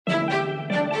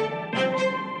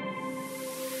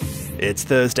It's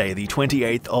Thursday, the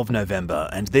 28th of November,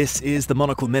 and this is the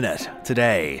Monocle Minute.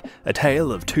 Today, a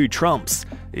tale of two Trumps.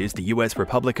 Is the US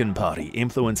Republican Party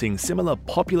influencing similar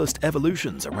populist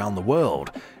evolutions around the world?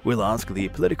 We'll ask the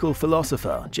political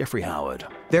philosopher Jeffrey Howard.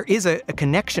 There is a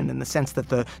connection in the sense that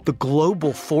the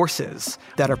global forces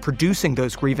that are producing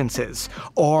those grievances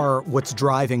are what's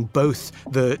driving both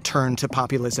the turn to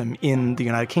populism in the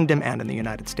United Kingdom and in the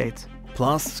United States.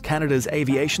 Plus, Canada's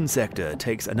aviation sector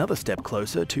takes another step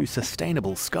closer to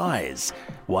sustainable skies.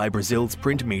 Why Brazil's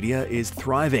print media is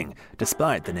thriving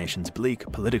despite the nation's bleak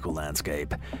political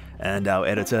landscape. And our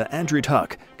editor Andrew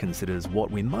Tuck considers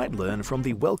what we might learn from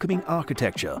the welcoming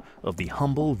architecture of the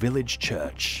humble village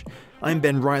church. I'm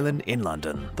Ben Ryland in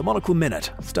London. The Monocle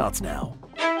Minute starts now.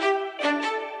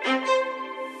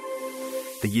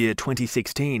 The year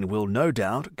 2016 will no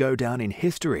doubt go down in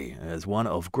history as one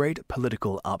of great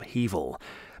political upheaval.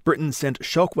 Britain sent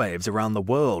shockwaves around the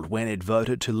world when it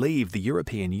voted to leave the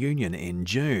European Union in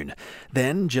June.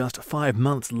 Then, just 5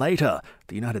 months later,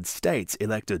 the United States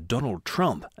elected Donald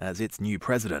Trump as its new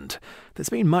president. There's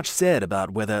been much said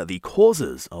about whether the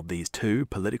causes of these two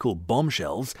political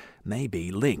bombshells may be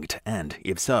linked, and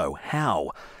if so, how.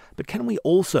 But can we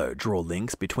also draw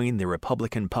links between the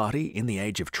Republican Party in the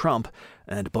age of Trump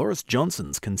and Boris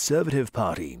Johnson's Conservative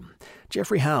Party?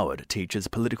 Jeffrey Howard teaches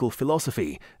political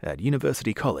philosophy at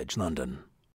University College London.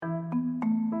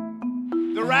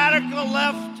 The radical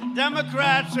left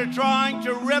Democrats are trying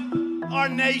to rip our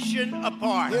nation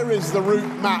apart. Here is the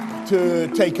route map to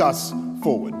take us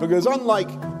forward, because unlike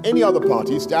any other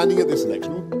party standing at this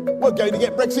election, we're going to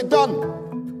get Brexit done.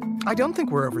 I don't think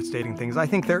we're overstating things. I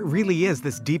think there really is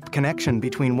this deep connection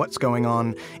between what's going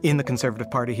on in the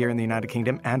Conservative Party here in the United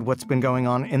Kingdom and what's been going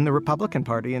on in the Republican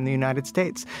Party in the United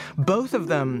States. Both of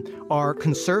them are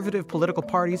conservative political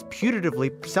parties,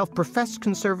 putatively self-professed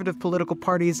conservative political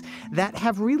parties that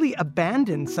have really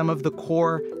abandoned some of the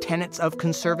core tenets of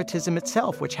conservatism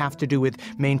itself, which have to do with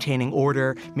maintaining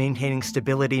order, maintaining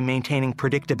stability, maintaining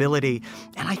predictability.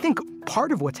 And I think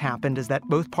part of what's happened is that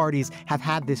both parties have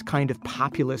had this kind of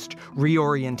populist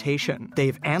reorientation.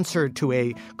 They've answered to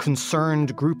a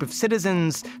concerned group of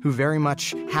citizens who very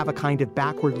much have a kind of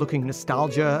backward-looking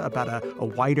nostalgia about a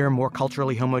wider, more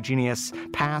culturally homogeneous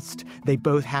past. They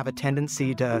both have a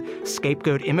tendency to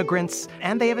scapegoat immigrants,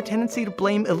 and they have a tendency to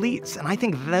blame elites. And I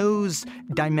think those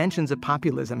dimensions of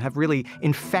populism have really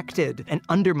infected and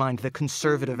undermined the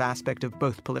conservative aspect of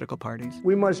both political parties.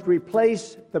 We must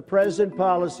replace the present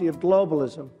policy of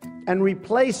globalism and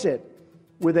replace it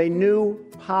with a new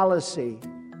policy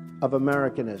of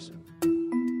Americanism.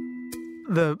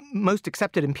 The most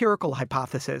accepted empirical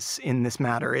hypothesis in this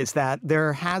matter is that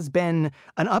there has been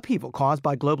an upheaval caused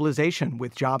by globalization,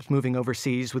 with jobs moving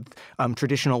overseas, with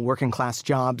traditional working class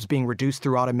jobs being reduced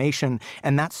through automation.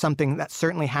 And that's something that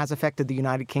certainly has affected the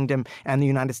United Kingdom and the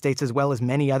United States as well as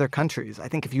many other countries. I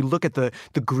think if you look at the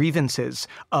grievances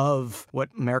of what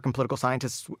American political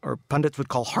scientists or pundits would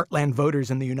call heartland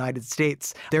voters in the United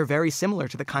States, they're very similar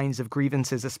to the kinds of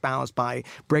grievances espoused by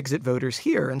Brexit voters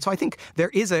here. And so I think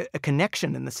there is a connection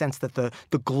in the sense that the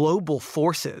global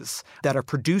forces that are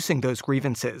producing those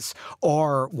grievances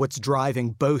are what's driving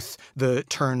both the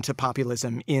turn to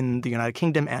populism in the United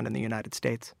Kingdom and in the United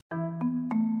States.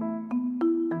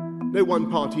 No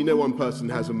one party, no one person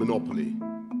has a monopoly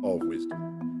of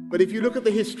wisdom. But if you look at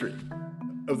the history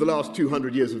of the last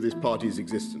 200 years of this party's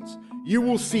existence, you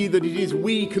will see that it is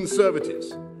we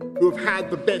conservatives who have had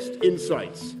the best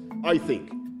insights, I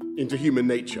think, into human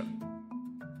nature.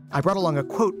 I brought along a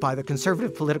quote by the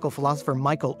conservative political philosopher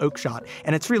Michael Oakeshott,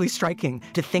 and it's really striking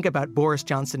to think about Boris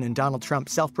Johnson and Donald Trump,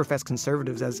 self-professed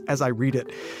conservatives, as I read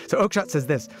it. So Oakeshott says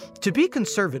this: "To be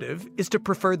conservative is to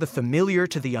prefer the familiar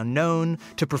to the unknown,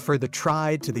 to prefer the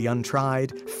tried to the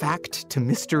untried, fact to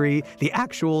mystery, the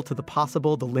actual to the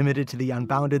possible, the limited to the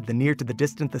unbounded, the near to the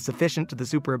distant, the sufficient to the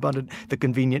superabundant, the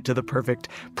convenient to the perfect,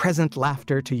 present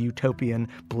laughter to utopian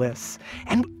bliss."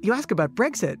 And you ask about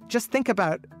Brexit, just think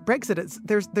about Brexit.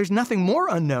 There's nothing more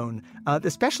unknown,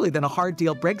 especially than a hard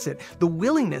deal Brexit. The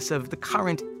willingness of the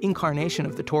current incarnation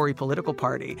of the Tory political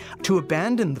party to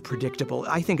abandon the predictable,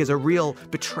 I think, is a real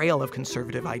betrayal of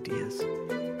conservative ideas.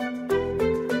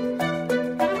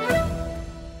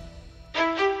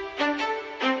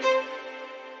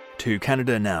 To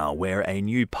Canada now, where a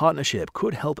new partnership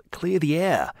could help clear the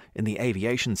air in the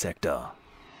aviation sector.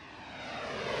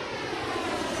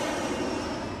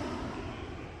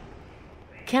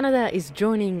 Canada is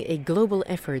joining a global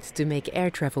effort to make air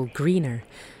travel greener.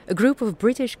 A group of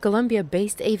British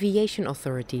Columbia-based aviation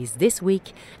authorities this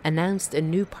week announced a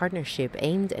new partnership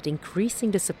aimed at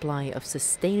increasing the supply of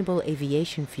sustainable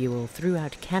aviation fuel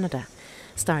throughout Canada,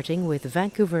 starting with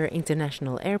Vancouver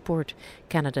International Airport,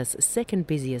 Canada's second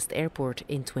busiest airport,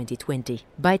 in 2020.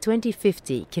 By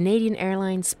 2050, Canadian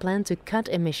Airlines plan to cut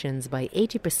emissions by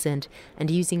 80%, and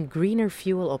using greener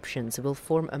fuel options will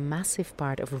form a massive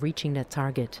part of reaching that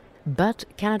target. But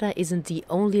Canada isn't the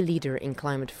only leader in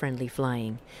climate-friendly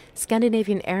flying.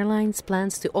 Scandinavian Airlines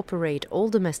plans to operate all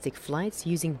domestic flights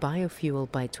using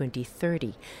biofuel by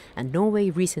 2030, and Norway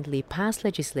recently passed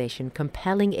legislation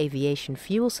compelling aviation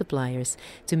fuel suppliers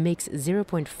to mix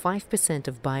 0.5%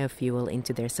 of biofuel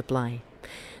into their supply.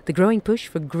 The growing push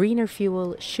for greener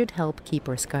fuel should help keep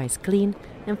our skies clean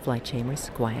and flight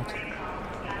chambers quiet.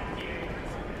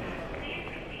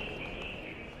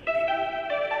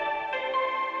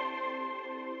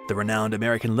 The renowned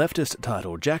American leftist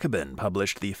title Jacobin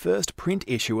published the first print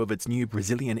issue of its new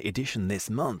Brazilian edition this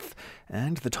month,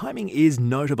 and the timing is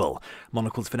notable.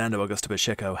 Monocle's Fernando Augusto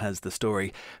Pacheco has the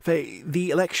story. The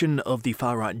election of the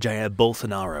far-right Jair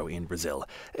Bolsonaro in Brazil.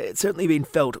 It's certainly been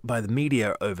felt by the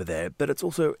media over there, but it's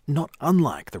also not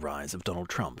unlike the rise of Donald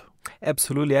Trump.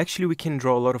 Absolutely. Actually, we can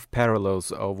draw a lot of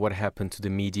parallels of what happened to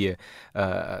the media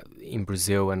in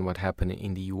Brazil and what happened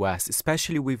in the US,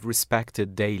 especially with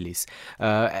respected dailies.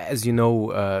 As you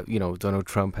know, Donald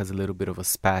Trump has a little bit of a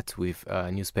spat with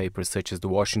newspapers such as the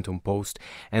Washington Post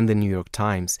and the New York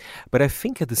Times. But I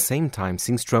think at the same time,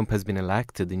 since Trump has been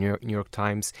elected, the New York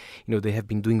Times, they have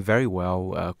been doing very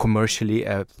well commercially.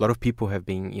 A lot of people have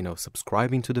been,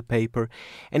 subscribing to the paper.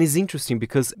 And it's interesting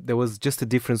because there was just a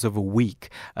difference of a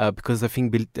week. Because I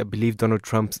believe Donald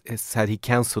Trump said he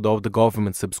cancelled all the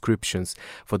government subscriptions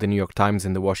for the New York Times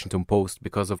and the Washington Post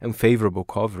because of unfavorable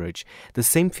coverage. The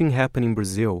same thing happened in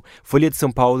Brazil. Folha de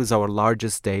São Paulo is our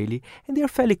largest daily, and they are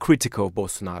fairly critical of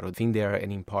Bolsonaro. I think they are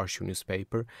an impartial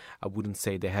newspaper. I wouldn't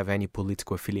say they have any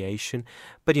political affiliation,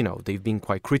 but they've been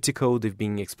quite critical. They've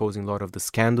been exposing a lot of the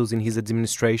scandals in his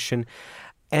administration.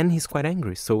 And he's quite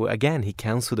angry. So again, he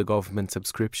cancelled the government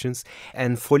subscriptions.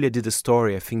 And Folha did a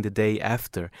story, I think the day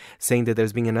after, saying that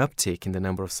there's been an uptick in the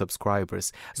number of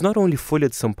subscribers. It's not only Folha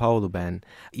de São Paulo, Ben,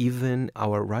 even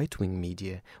our right-wing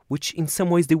media, which in some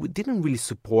ways they didn't really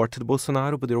support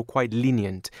Bolsonaro, but they were quite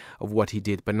lenient of what he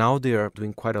did. But now they are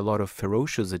doing quite a lot of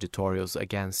ferocious editorials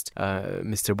against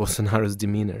Mr. Bolsonaro's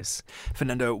demeanors.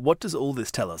 Fernando, what does all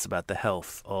this tell us about the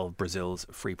health of Brazil's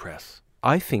free press?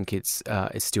 I think it's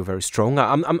still very strong.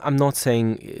 I'm not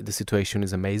saying the situation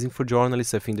is amazing for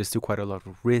journalists. I think there's still quite a lot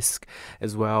of risk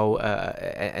as well.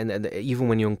 And even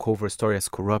when you uncover a story as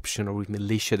corruption or with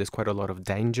militia, there's quite a lot of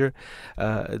danger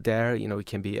there. It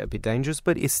can be a bit dangerous,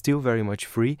 but it's still very much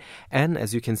free. And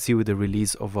as you can see with the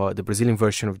release of the Brazilian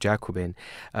version of Jacobin,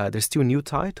 there's still new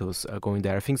titles going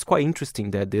there. I think it's quite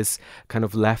interesting that this kind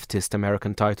of leftist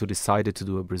American title decided to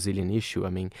do a Brazilian issue.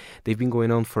 I mean, they've been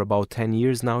going on for about 10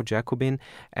 years now, Jacobin.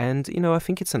 And, I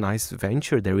think it's a nice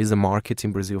venture. There is a market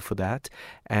in Brazil for that.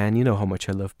 And you know how much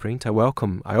I love print. I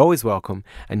always welcome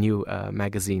a new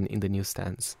magazine in the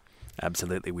newsstands.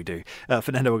 Absolutely, we do.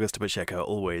 Fernando Augusto Pacheco,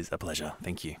 always a pleasure.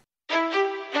 Thank you.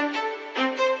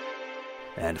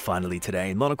 And finally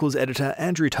today, Monocle's editor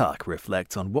Andrew Tuck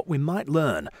reflects on what we might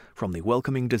learn from the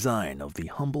welcoming design of the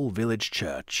humble village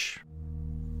church.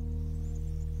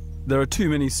 There are too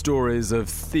many stories of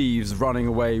thieves running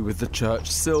away with the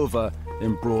church silver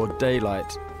in broad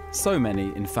daylight. So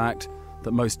many, in fact,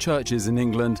 that most churches in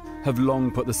England have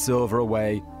long put the silver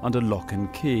away under lock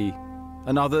and key.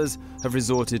 And others have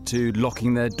resorted to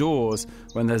locking their doors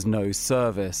when there's no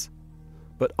service.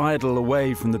 But idle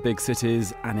away from the big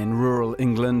cities and in rural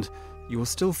England, you will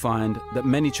still find that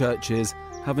many churches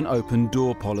have an open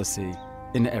door policy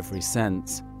in every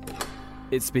sense.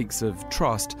 It speaks of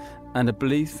trust and a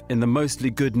belief in the mostly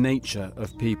good nature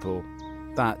of people.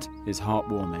 That is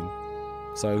heartwarming.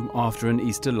 So, after an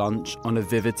Easter lunch on a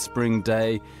vivid spring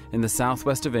day in the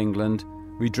southwest of England,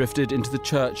 we drifted into the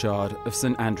churchyard of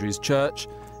St Andrew's Church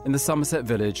in the Somerset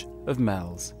village of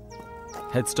Mells.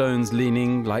 Headstones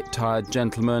leaning like tired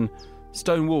gentlemen,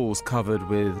 stone walls covered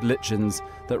with lichens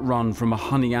that run from a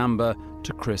honey amber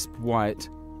to crisp white,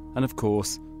 and of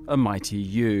course, a mighty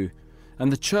yew, and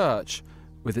the church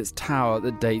with its tower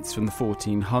that dates from the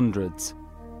 1400s.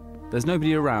 There's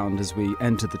nobody around as we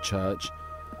enter the church,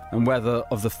 and whether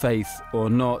of the faith or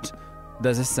not,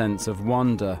 there's a sense of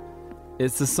wonder.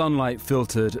 It's the sunlight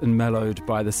filtered and mellowed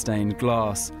by the stained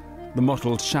glass, the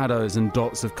mottled shadows and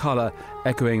dots of colour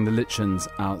echoing the lichens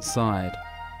outside.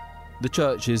 The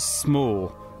church is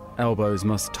small. Elbows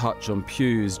must touch on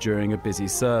pews during a busy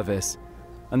service.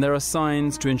 and there are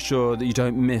signs to ensure that you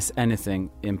don't miss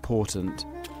anything important.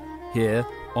 Here,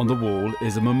 on the wall,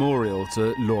 is a memorial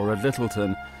to Laura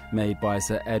Littleton, made by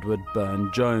Sir Edward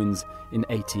Burne-Jones in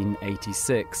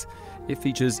 1886. It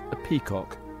features a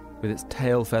peacock, with its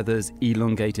tail feathers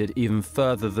elongated even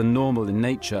further than normal in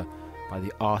nature by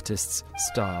the artist's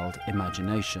styled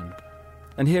imagination.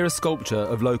 And here a sculpture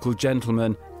of local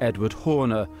gentleman Edward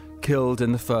Horner, killed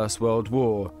in the First World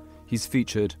War. He's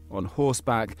featured on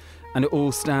horseback, and it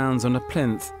all stands on a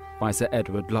plinth by Sir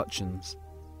Edward Lutyens.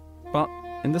 But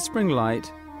in the spring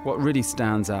light, what really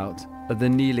stands out are the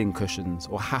kneeling cushions,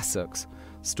 or hassocks,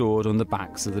 stored on the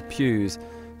backs of the pews.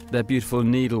 Their beautiful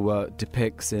needlework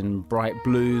depicts in bright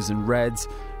blues and reds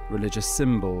religious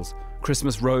symbols,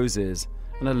 Christmas roses,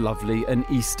 and a lovely and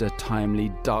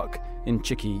Easter-timely duck in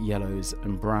chicky yellows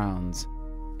and browns.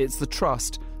 It's the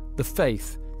trust, the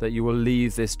faith that you will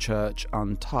leave this church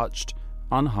untouched,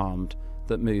 unharmed,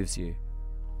 that moves you.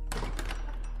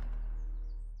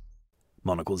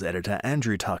 Monocle's editor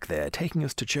Andrew Tuck there, taking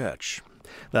us to church.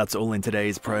 That's all in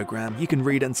today's programme. You can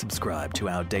read and subscribe to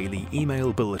our daily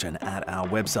email bulletin at our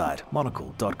website,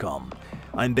 monocle.com.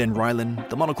 I'm Ben Ryland.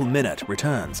 The Monocle Minute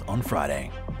returns on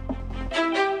Friday.